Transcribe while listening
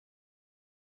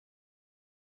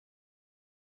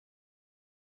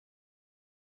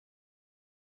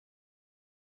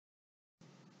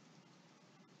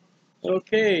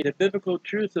Okay, the biblical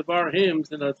truth of our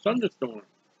hymns in a thunderstorm.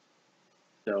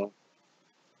 So,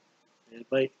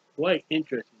 it's quite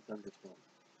interesting thunderstorm.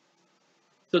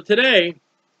 So today,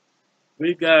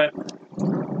 we've got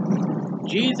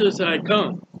Jesus I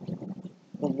Come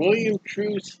from William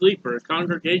True Sleeper, a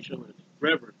Congregationalist,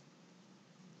 Reverend.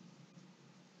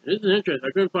 This is interesting.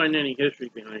 I couldn't find any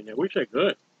history behind it. I wish I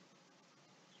could.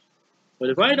 But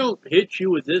if I don't hit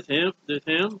you with this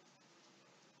hymn,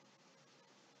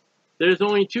 there's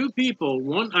only two people,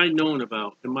 one I've known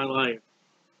about in my life,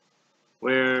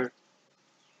 where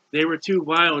they were too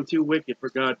vile and too wicked for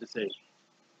God to save.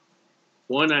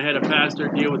 One, I had a pastor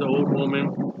deal with an old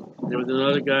woman. There was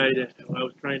another guy that I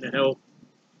was trying to help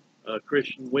a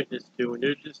Christian witness to, and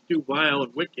they're just too vile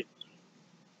and wicked,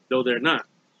 though they're not.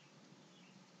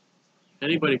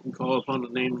 Anybody can call upon the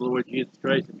name of the Lord Jesus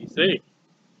Christ and be saved.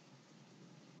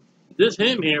 This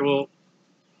hymn here will,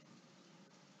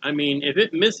 I mean, if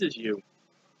it misses you,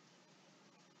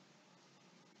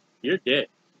 you're dead.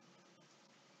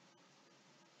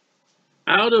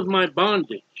 Out of my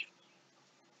bondage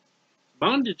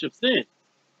of sin.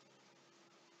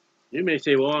 You may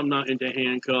say, well, I'm not into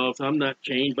handcuffs, I'm not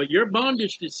chained, but you're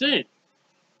bondage to sin.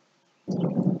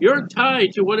 You're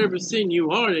tied to whatever sin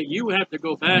you are that you have to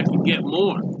go back and get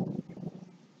more.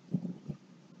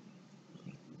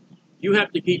 You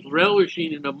have to keep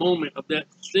relishing in the moment of that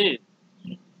sin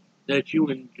that you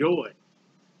enjoy.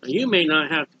 Now, you may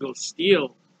not have to go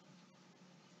steal,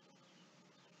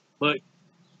 but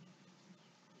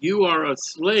you are a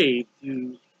slave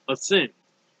to a sin.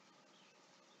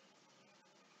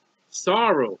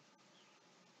 Sorrow.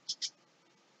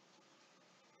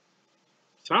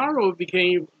 Sorrow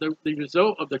became the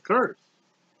result of the curse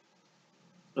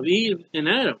of Eve and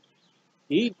Adam.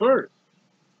 Eve first.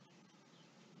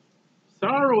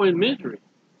 Sorrow and misery.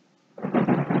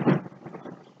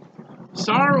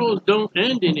 Sorrows don't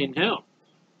end in hell.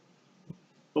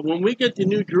 But when we get to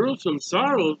New Jerusalem,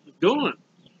 sorrow is gone.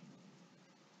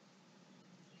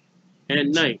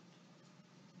 And night.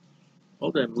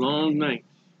 All them long nights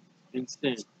in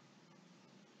sin.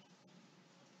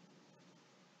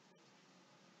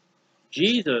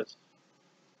 Jesus,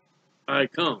 I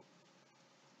come.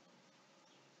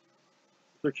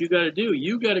 What you got to do,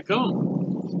 you got to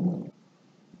come.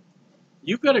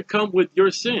 You got to come with your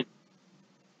sin.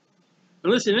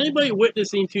 And listen, anybody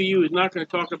witnessing to you is not going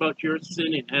to talk about your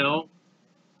sin in hell.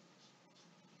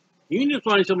 You need to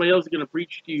find somebody else who's going to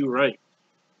preach to you right.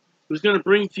 Who's going to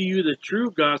bring to you the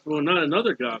true gospel and not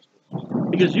another gospel.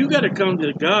 Because you got to come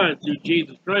to God through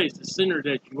Jesus Christ, the sinner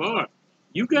that you are.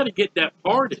 You got to get that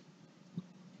pardon.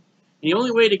 The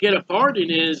only way to get a pardon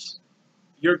is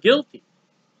you're guilty.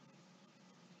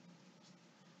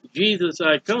 Jesus,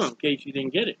 I come, in case you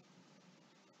didn't get it.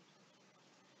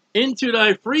 Into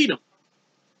thy freedom.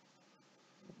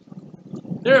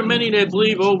 There are many that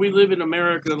believe, oh, we live in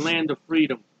America, the land of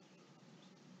freedom.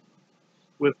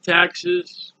 With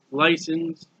taxes,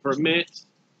 license, permits,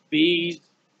 fees.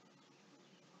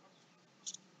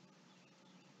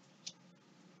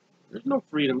 There's no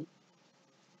freedom.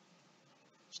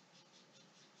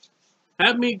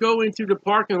 Have me go into the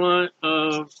parking lot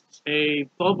of a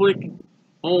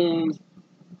public-owned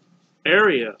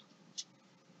area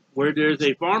where there's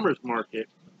a farmer's market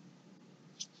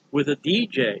with a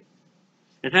DJ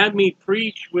and have me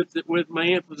preach with my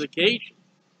amplification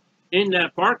in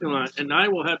that parking lot, and I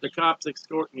will have the cops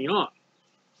escort me off.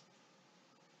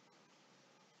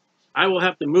 I will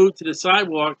have to move to the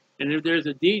sidewalk, and if there's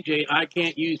a DJ, I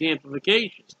can't use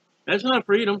amplification. That's not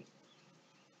freedom.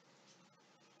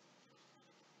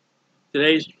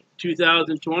 Today's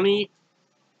 2020,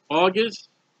 August.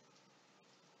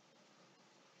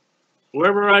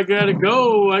 Wherever I gotta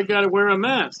go, I gotta wear a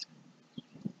mask.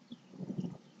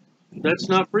 That's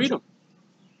not freedom.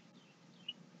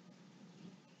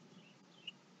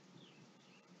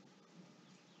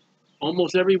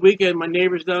 Almost every weekend, my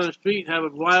neighbors down the street have a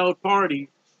wild party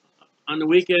on the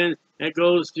weekend that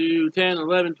goes to 10,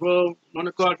 11, 12, 1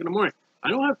 o'clock in the morning. I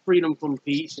don't have freedom from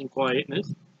peace and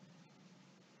quietness.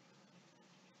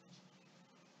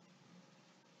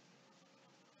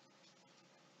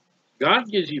 God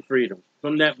gives you freedom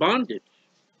from that bondage,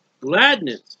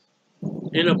 gladness,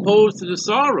 and opposed to the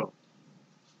sorrow.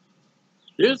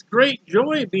 There's great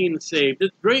joy being saved.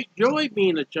 There's great joy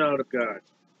being a child of God.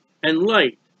 And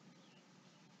light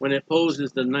when it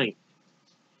opposes the night.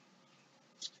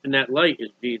 And that light is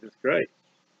Jesus Christ.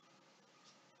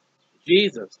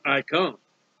 Jesus, I come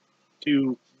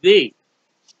to thee.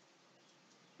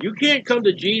 You can't come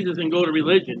to Jesus and go to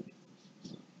religion.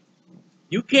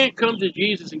 You can't come to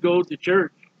Jesus and go to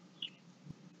church.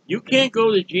 You can't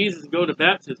go to Jesus and go to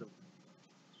baptism.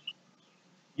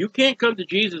 You can't come to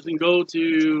Jesus and go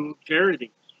to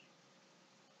charity.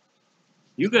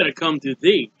 You got to come to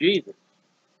thee, Jesus.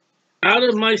 Out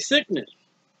of my sickness.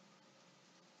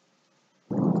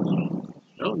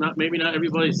 No, maybe not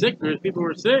everybody's sick. There's people who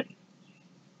are sick.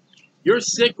 You're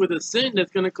sick with a sin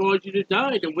that's going to cause you to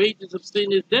die. The wages of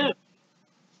sin is death.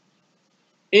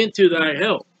 Into thy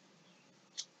health.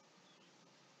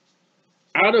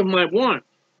 Out of my want.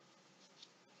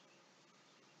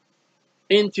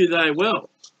 Into thy wealth.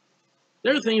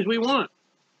 There are things we want.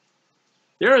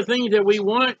 There are things that we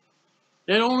want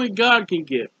that only God can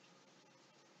give.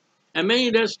 And many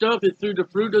of that stuff is through the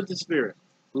fruit of the Spirit.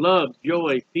 Love,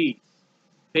 joy, peace,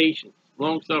 patience,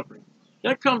 long-suffering.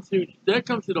 That comes through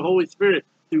the Holy Spirit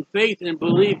through faith and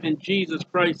belief in Jesus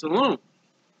Christ alone.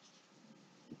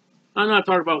 I'm not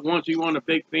talking about once you want a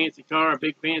big fancy car, a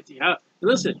big fancy house.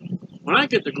 Listen, when I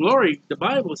get the glory, the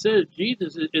Bible says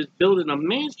Jesus is building a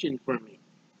mansion for me.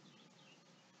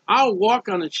 I'll walk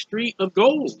on a street of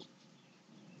gold.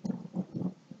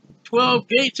 12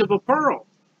 gates of a pearl.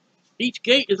 Each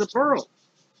gate is a pearl.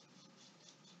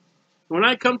 When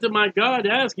I come to my God to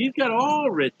ask, he's got all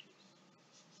riches.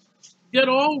 He's got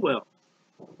all wealth.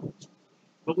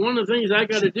 But one of the things I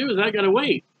got to do is I got to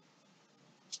wait.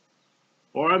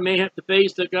 Or I may have to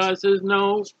face that God says,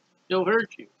 no, he'll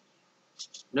hurt you.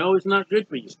 No, it's not good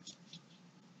for you.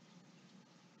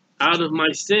 Out of my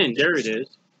sin, there it is.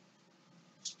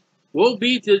 Woe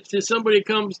be to somebody who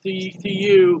comes to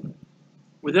you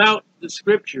without the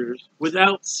scriptures,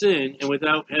 without sin, and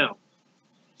without hell.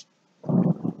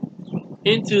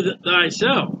 Into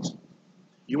thyself.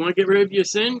 You want to get rid of your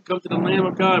sin? Come to the Lamb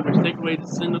of God, which take away the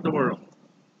sin of the world.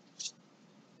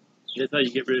 That's how you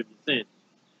get rid of your sin.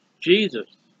 Jesus,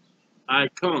 I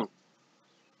come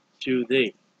to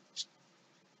thee.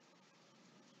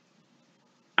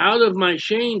 Out of my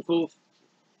shameful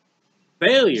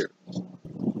failure.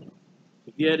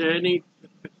 Have you had any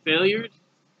failures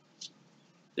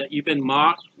that you've been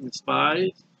mocked and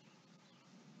despised?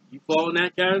 You fall in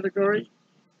that category?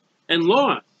 And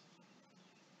loss.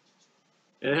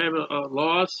 You have a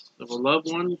loss of a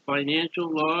loved one,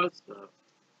 financial loss,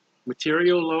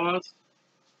 material loss,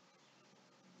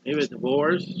 maybe a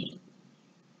divorce.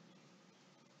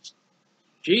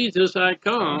 Jesus, I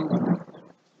come.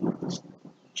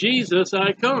 Jesus,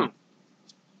 I come.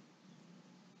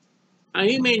 Now,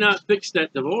 he may not fix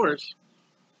that divorce.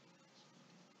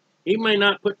 He may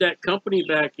not put that company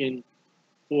back in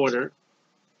order.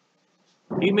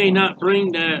 He may not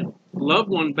bring that loved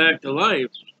one back to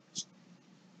life.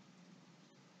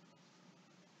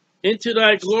 Into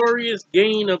thy glorious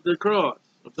gain of the cross,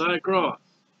 of thy cross.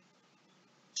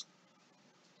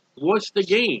 What's the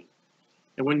gain?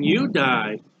 And when you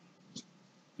die,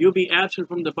 you'll be absent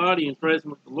from the body and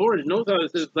present with the Lord. And notice how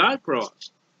it says thy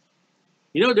cross.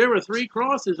 You know, there were 3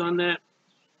 crosses on that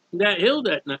hill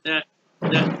that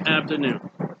afternoon.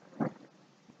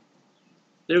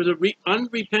 There was an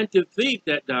unrepentant thief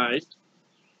that died.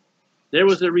 There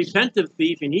was a repentant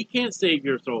thief, and he can't save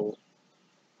your soul.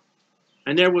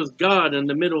 And there was God in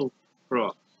the middle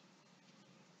cross.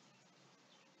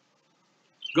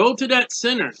 Go to that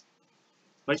sinner,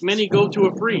 like many go to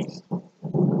a priest.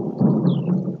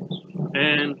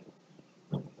 And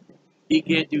he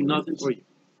can't do nothing for you.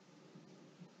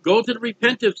 Go to the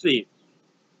repentant thief.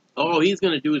 All he's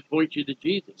going to do is point you to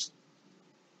Jesus.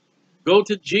 Go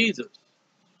to Jesus.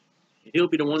 He'll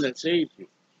be the one that saves you.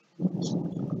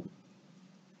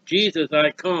 Jesus, I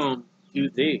come to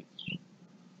thee.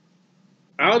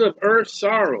 Out of earth's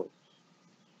sorrow.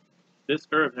 This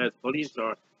earth has plenty of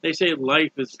sorrow. They say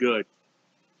life is good.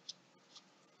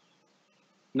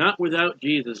 Not without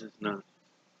Jesus, it's not.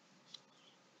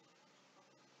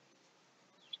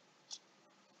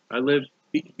 I live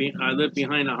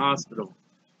behind a hospital,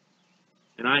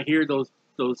 and I hear those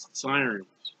sirens,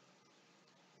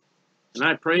 and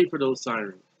I pray for those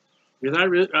sirens because I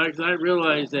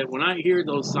realize that when I hear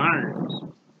those sirens,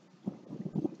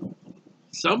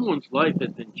 someone's life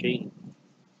has been changed.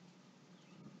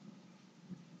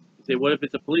 You say, what if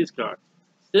it's a police car?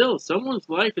 Still, someone's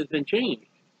life has been changed.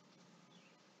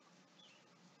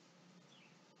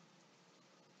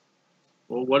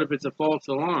 Well, what if it's a false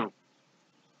alarm?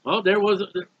 Well, there was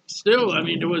still, I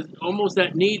mean, there was almost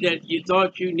that need that you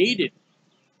thought you needed.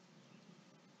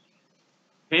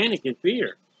 Panic and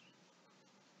fear.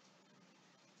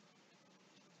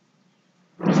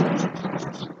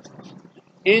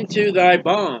 Into thy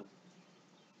bond.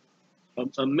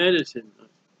 A medicine.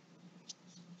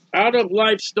 Out of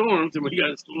life's storms, and we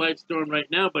got a life storm right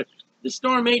now, but this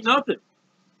storm ain't nothing.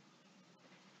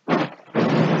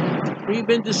 You've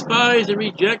been despised and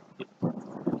rejected.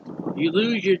 You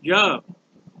lose your job.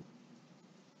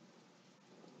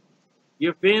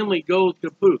 Your family goes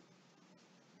kaput.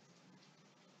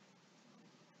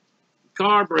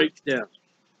 Car breaks down.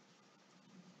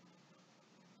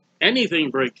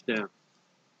 Anything breaks down.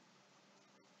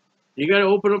 You got to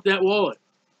open up that wallet.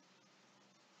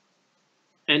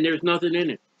 And there's nothing in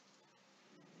it.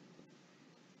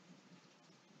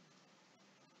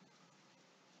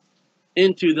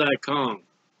 Into thy calm.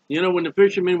 You know, when the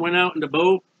fishermen went out in the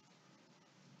boat,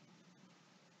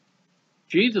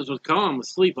 Jesus was calm,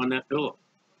 asleep on that pillow.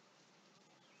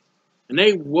 And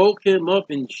they woke him up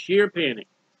in sheer panic.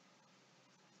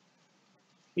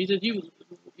 He said, you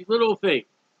little faith,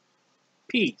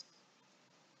 peace,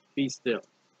 be still.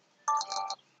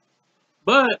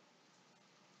 But,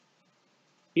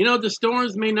 you know, the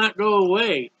storms may not go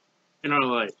away in our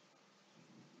life.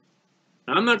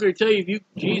 Now, I'm not going to tell you,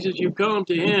 if you come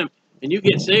to him and you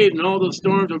get saved and all those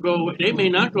storms will go away. They may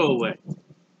not go away.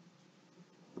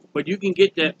 But you can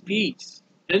get that peace.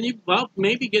 And you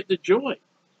maybe get the joy.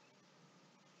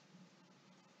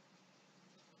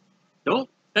 Don't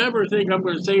ever think I'm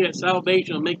going to say that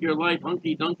salvation will make your life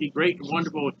hunky-dunky, great and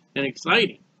wonderful and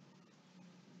exciting.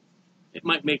 It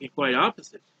might make it quite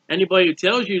opposite. Anybody who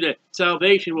tells you that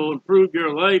salvation will improve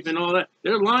your life and all that,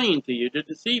 they're lying to you. They're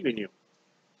deceiving you.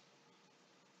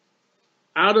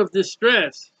 Out of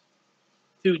distress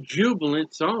to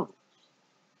jubilant songs.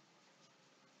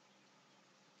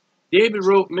 David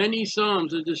wrote many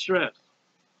psalms of distress.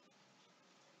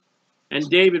 And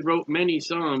David wrote many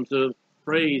psalms of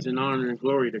praise and honor and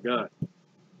glory to God.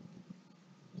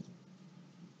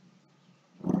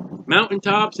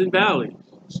 Mountaintops and valleys.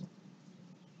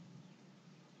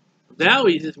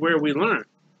 Valleys is where we learn.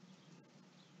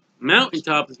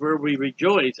 Mountaintops is where we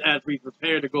rejoice as we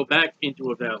prepare to go back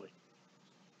into a valley.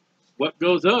 What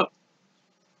goes up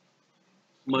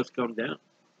must come down.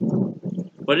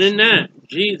 But in that,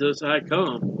 Jesus, I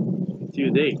come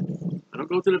to thee. I don't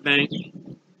go to the bank.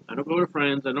 I don't go to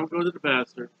friends. I don't go to the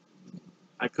pastor.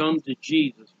 I come to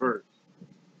Jesus first.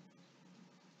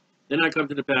 Then I come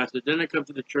to the pastor. Then I come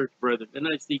to the church brethren. Then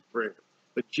I seek prayer.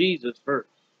 But Jesus first.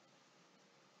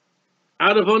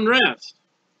 Out of unrest.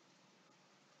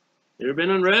 You ever been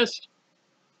unrest?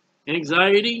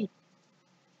 Anxiety?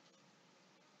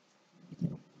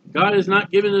 God has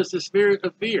not given us the spirit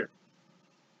of fear.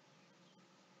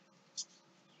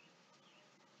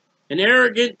 An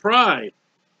arrogant pride.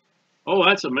 Oh,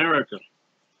 that's America.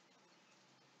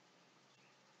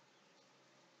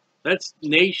 That's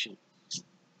nation.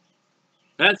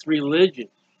 That's religion.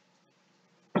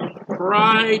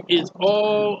 Pride is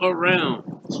all around.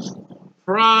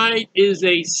 Pride is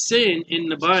a sin in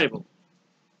the Bible.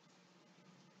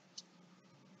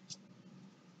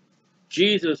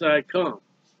 Jesus, I come.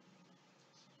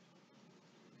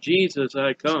 Jesus,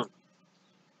 I come.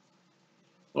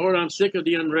 Lord, I'm sick of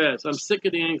the unrest. I'm sick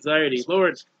of the anxiety.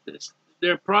 Lord,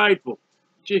 they're prideful.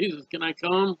 Jesus, can I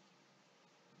come?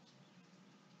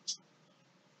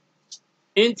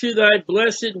 Into thy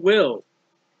blessed will.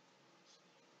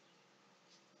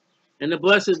 And the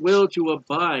blessed will to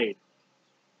abide.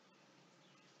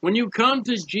 When you come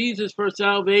to Jesus for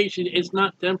salvation, it's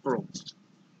not temporal.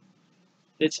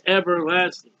 It's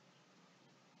everlasting.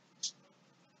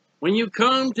 When you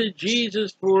come to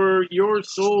Jesus for your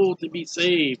soul to be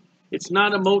saved, it's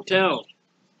not a motel.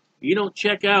 You don't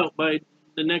check out by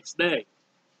the next day.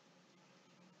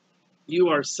 You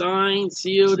are signed,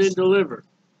 sealed, and delivered.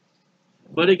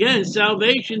 But again,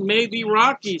 salvation may be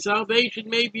rocky. Salvation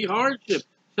may be hardship.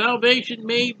 Salvation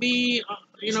may be,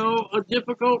 a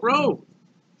difficult road.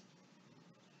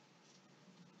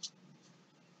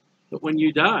 But when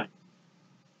you die,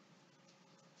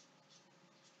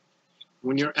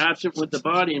 when you're absent with the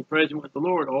body and present with the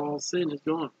Lord, all sin is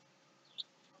gone.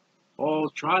 All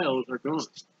trials are gone.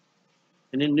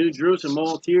 And in New Jerusalem,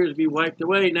 all tears be wiped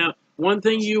away. Now, one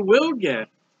thing you will get,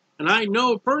 and I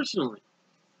know personally,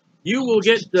 you will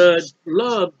get the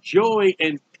love, joy,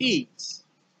 and peace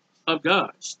of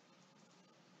God.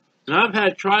 And I've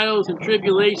had trials and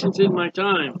tribulations in my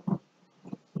time.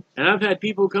 And I've had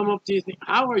people come up to you and say,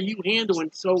 how are you handling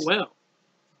so well?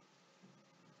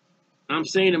 I'm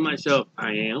saying to myself,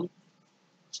 I am.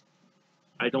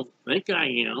 I don't think I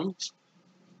am.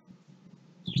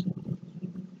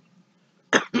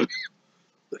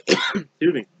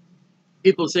 Excuse me.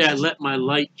 People say I let my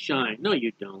light shine. No,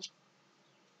 you don't.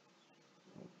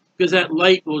 Because that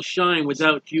light will shine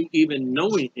without you even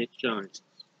knowing it shines.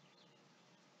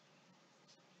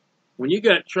 When you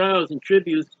got trials and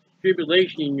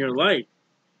tribulation in your life,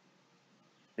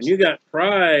 and you got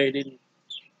pride,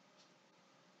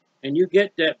 and you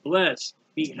get that blessed,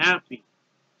 be happy,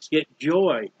 get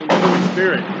joy from the Holy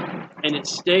Spirit, and it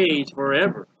stays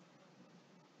forever.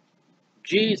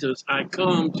 Jesus, I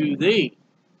come to thee.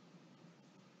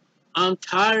 I'm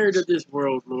tired of this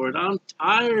world, Lord. I'm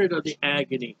tired of the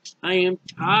agony. I am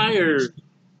tired.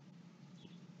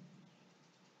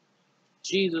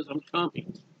 Jesus, I'm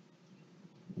coming.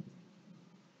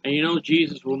 And you know,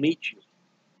 Jesus will meet you.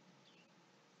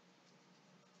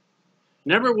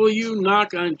 Never will you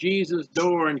knock on Jesus'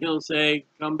 door and he'll say,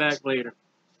 come back later.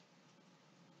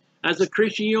 As a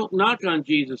Christian, you don't knock on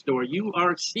Jesus' door. You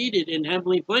are seated in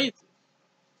heavenly places.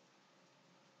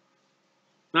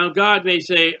 Now, God may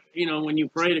say, you know, when you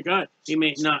pray to God, he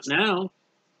may not now,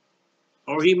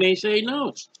 or he may say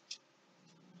no.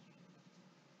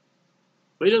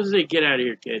 But he doesn't say, get out of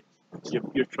here, kid.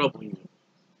 You're troubling me.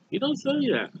 He don't say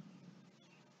that.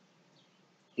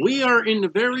 We are in the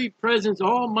very presence of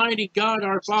Almighty God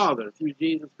our Father through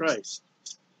Jesus Christ.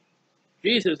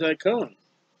 Jesus, I come.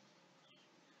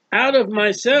 Out of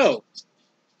myself.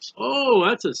 Oh,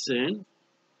 that's a sin.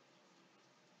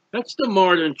 That's the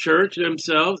modern church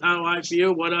themselves, how I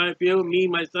feel, what I feel, me,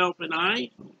 myself, and I.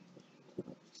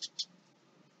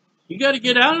 You got to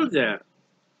get out of that.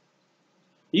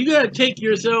 You got to take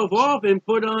yourself off and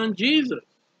put on Jesus.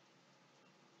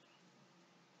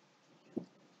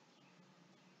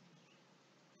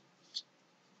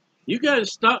 You got to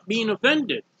stop being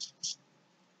offended.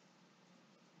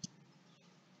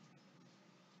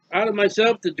 Out of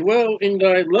myself to dwell in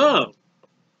thy love.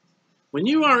 When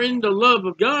you are in the love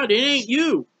of God, it ain't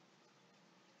you.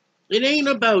 It ain't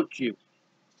about you.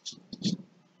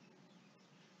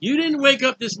 You didn't wake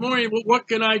up this morning, well, what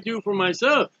can I do for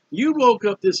myself? You woke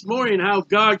up this morning how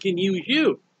God can use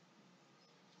you.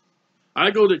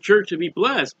 I go to church to be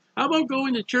blessed. How about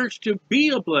going to church to be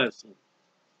a blessing?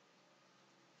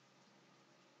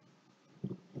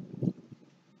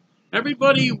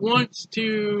 Everybody wants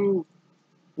to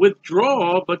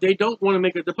withdraw, but they don't want to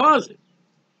make a deposit.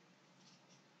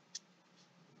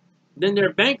 Then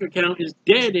their bank account is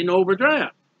dead in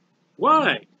overdraft.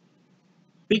 Why?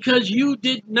 Because you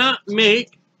did not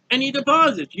make any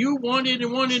deposits. You wanted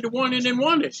and wanted and wanted and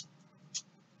wanted.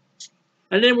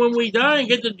 And then when we die and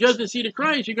get the judgment seat of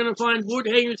Christ, you're going to find wood,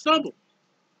 hay, and stubble.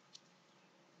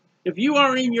 If you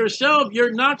are in yourself,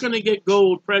 you're not going to get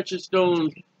gold, precious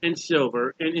stones, and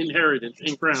silver, and inheritance,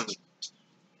 and crowns.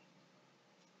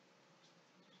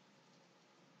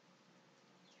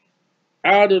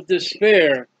 Out of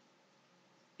despair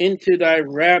into thy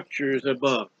raptures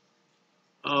above.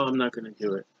 Oh, I'm not going to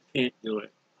do it. Can't do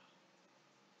it.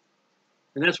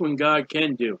 And that's when God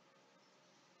can do.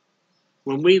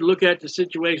 When we look at the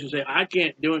situation and say, I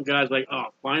can't do it, God's like, oh,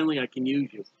 finally I can use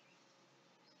you.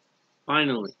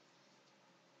 Finally.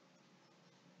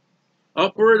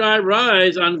 Upward I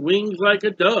rise on wings like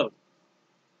a dove.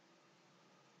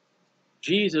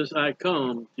 Jesus, I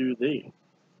come to thee.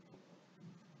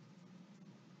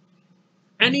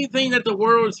 Anything that the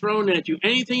world is throwing at you,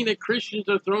 anything that Christians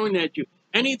are throwing at you,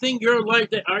 anything in your life,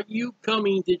 that are you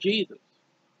coming to Jesus?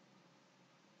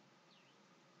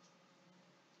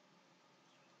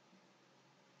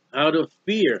 Out of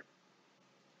fear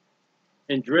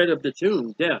and dread of the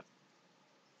tomb, death.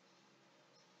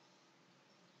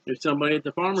 There's somebody at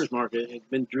the farmer's market that's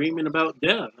been dreaming about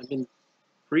death. I've been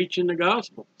preaching the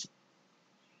gospel.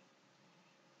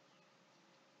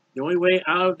 The only way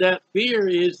out of that fear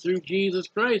is through Jesus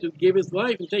Christ, who gave his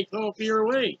life and takes all fear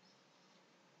away.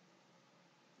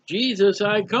 Jesus,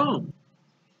 I come.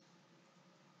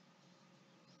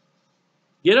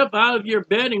 Get up out of your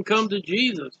bed and come to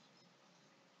Jesus.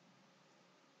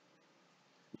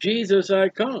 Jesus, I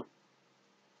come.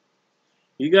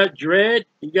 You got dread,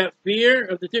 you got fear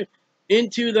of the tomb.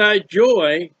 Into thy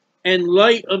joy and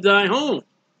light of thy home.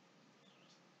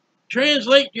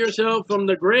 Translate yourself from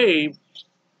the grave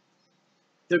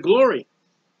to glory.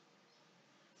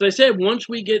 As I said, once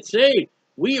we get saved,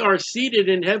 we are seated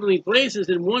in heavenly places,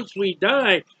 and once we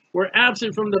die, we're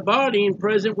absent from the body and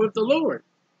present with the Lord.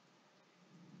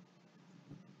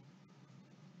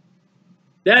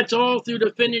 That's all through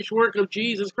the finished work of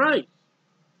Jesus Christ.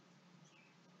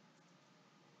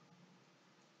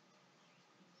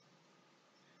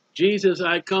 Jesus,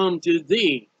 I come to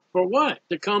thee. For what?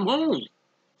 To come home.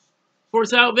 For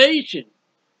salvation.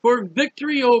 For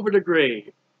victory over the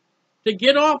grave. To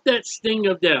get off that sting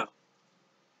of death.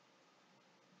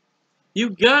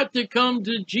 You got to come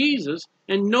to Jesus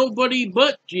and nobody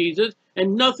but Jesus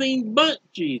and nothing but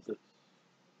Jesus.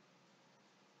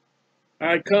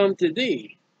 I come to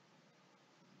thee.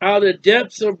 Out of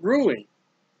depths of ruin.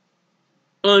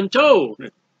 Untold.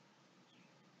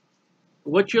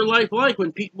 What's your life like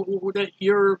when people that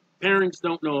your parents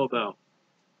don't know about?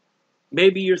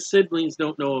 Maybe your siblings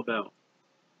don't know about.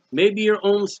 Maybe your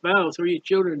own spouse or your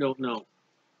children don't know.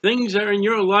 Things that are in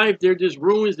your life, they're just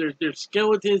ruins. They're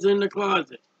skeletons in the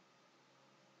closet.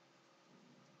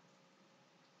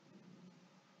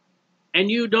 And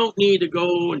you don't need to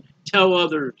go and tell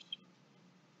others.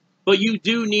 But you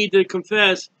do need to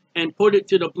confess and put it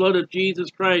to the blood of Jesus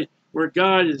Christ, where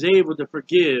God is able to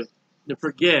forgive, to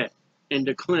forget, and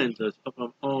to cleanse us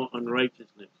from all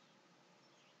unrighteousness.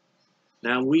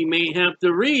 Now, we may have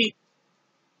to reap,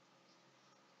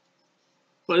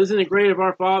 but isn't it great of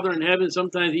our Father in heaven?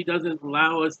 Sometimes He doesn't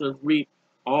allow us to reap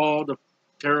all the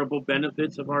terrible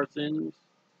benefits of our sins.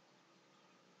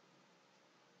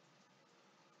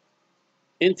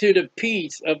 Into the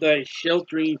peace of thy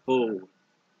sheltering fold.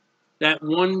 That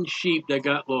one sheep that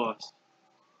got lost.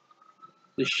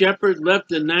 The shepherd left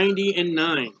the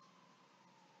 99.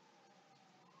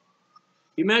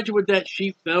 Imagine what that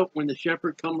sheep felt when the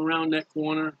shepherd come around that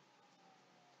corner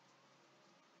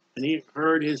and he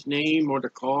heard his name or the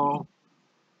call.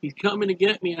 He's coming to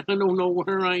get me. I don't know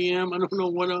where I am. I don't know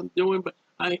what I'm doing, but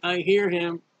I hear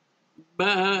him.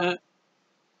 Bah,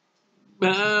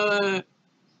 bah,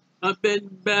 I've been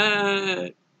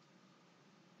bad.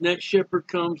 And that shepherd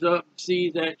comes up and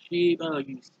sees that sheep. Oh,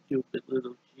 you stupid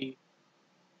little sheep.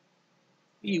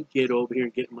 You get over here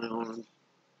and get in my arms.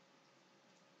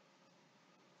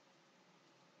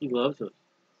 He loves us.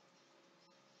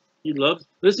 He loves.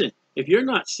 Listen, if you're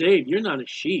not saved, you're not a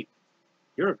sheep.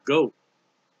 You're a goat.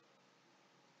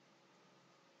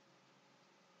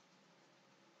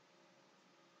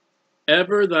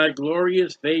 Ever thy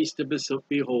glorious face to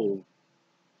behold.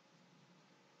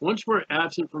 Once we're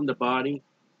absent from the body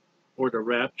or the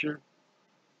rapture,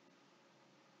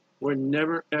 we're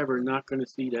never ever not going to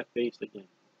see that face again.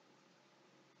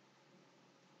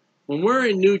 When we're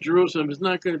in New Jerusalem, it's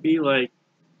not going to be like,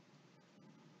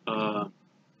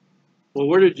 well,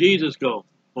 where did Jesus go?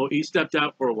 Well, he stepped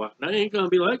out for a while. That ain't going to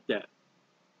be like that.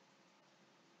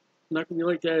 It's not going to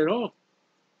be like that at all.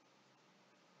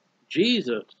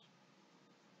 Jesus,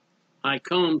 I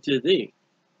come to thee.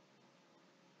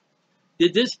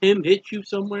 Did this hymn hit you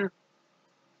somewhere?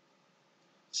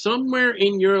 Somewhere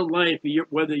in your life,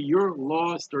 whether you're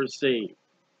lost or saved,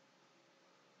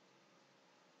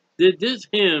 did this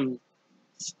hymn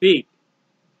speak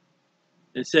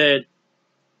and said,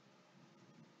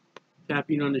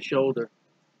 tapping on the shoulder,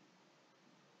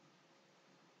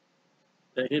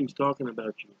 that hymn's talking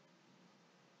about you.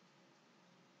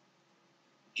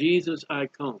 Jesus, I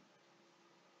come.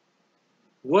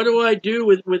 What do I do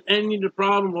with any of the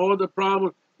problem, all the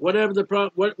problem, whatever the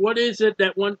problem? What is it,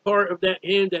 that one part of that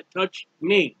hymn that touched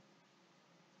me?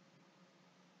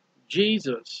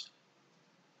 Jesus,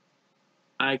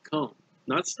 I come.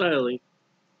 Not styling,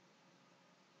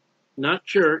 not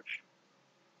church.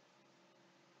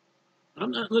 I'm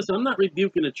not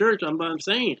rebuking the church. I'm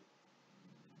saying,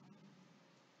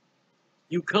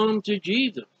 you come to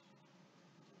Jesus.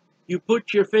 You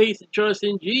put your faith and trust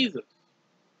in Jesus.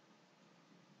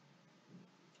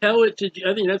 Tell it to,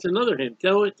 I think that's another hymn.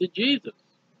 Tell it to Jesus.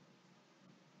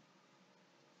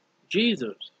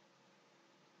 Jesus,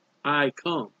 I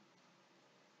come.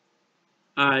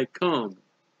 I come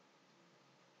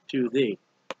to thee.